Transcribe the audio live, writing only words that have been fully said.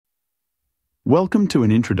Welcome to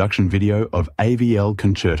an introduction video of AVL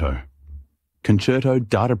CONCERTO. CONCERTO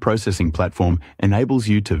Data Processing Platform enables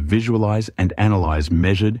you to visualize and analyze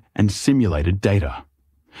measured and simulated data.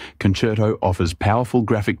 CONCERTO offers powerful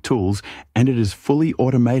graphic tools and it is fully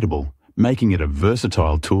automatable, making it a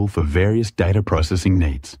versatile tool for various data processing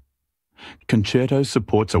needs. CONCERTO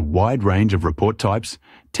supports a wide range of report types,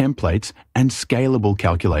 templates, and scalable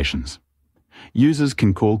calculations. Users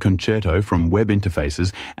can call CONCERTO from web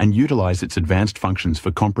interfaces and utilize its advanced functions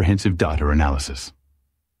for comprehensive data analysis.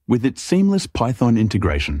 With its seamless Python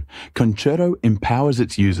integration, CONCERTO empowers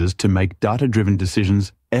its users to make data-driven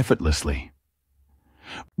decisions effortlessly.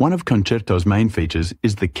 One of CONCERTO's main features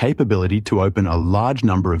is the capability to open a large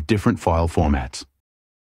number of different file formats.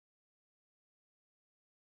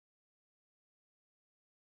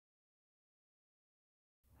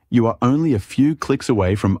 You are only a few clicks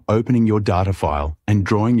away from opening your data file and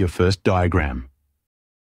drawing your first diagram.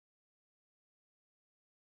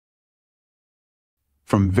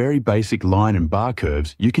 From very basic line and bar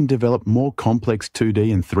curves, you can develop more complex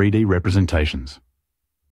 2D and 3D representations.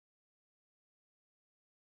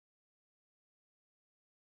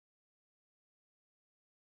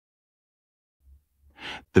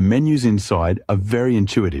 The menus inside are very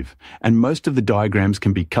intuitive, and most of the diagrams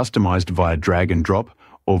can be customized via drag and drop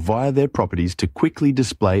or via their properties to quickly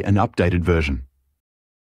display an updated version.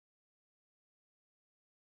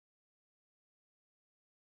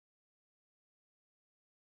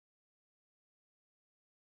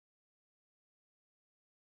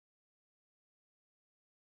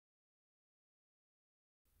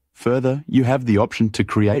 Further, you have the option to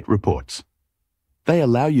create reports. They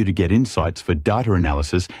allow you to get insights for data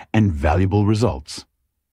analysis and valuable results.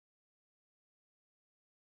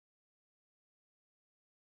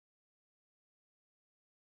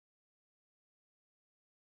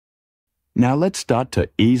 Now let's start to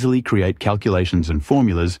easily create calculations and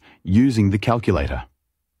formulas using the calculator.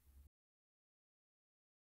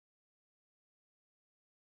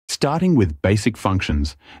 Starting with basic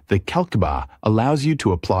functions, the calc bar allows you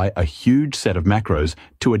to apply a huge set of macros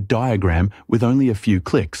to a diagram with only a few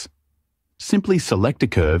clicks. Simply select a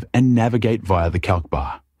curve and navigate via the calc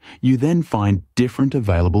bar. You then find different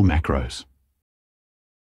available macros.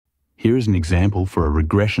 Here is an example for a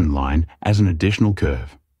regression line as an additional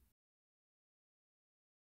curve.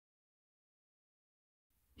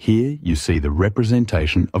 Here you see the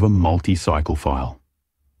representation of a multi-cycle file.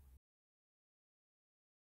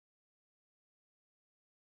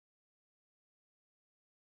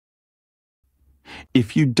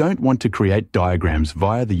 If you don't want to create diagrams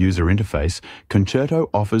via the user interface, CONCERTO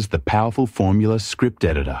offers the powerful formula script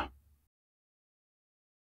editor.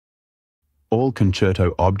 All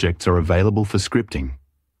CONCERTO objects are available for scripting.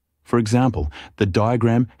 For example, the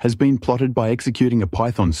diagram has been plotted by executing a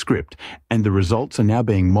Python script, and the results are now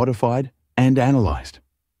being modified and analyzed.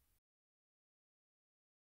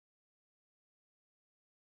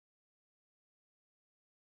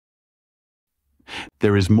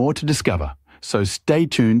 There is more to discover, so stay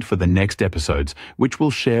tuned for the next episodes, which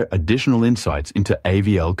will share additional insights into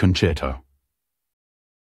AVL CONCERTO.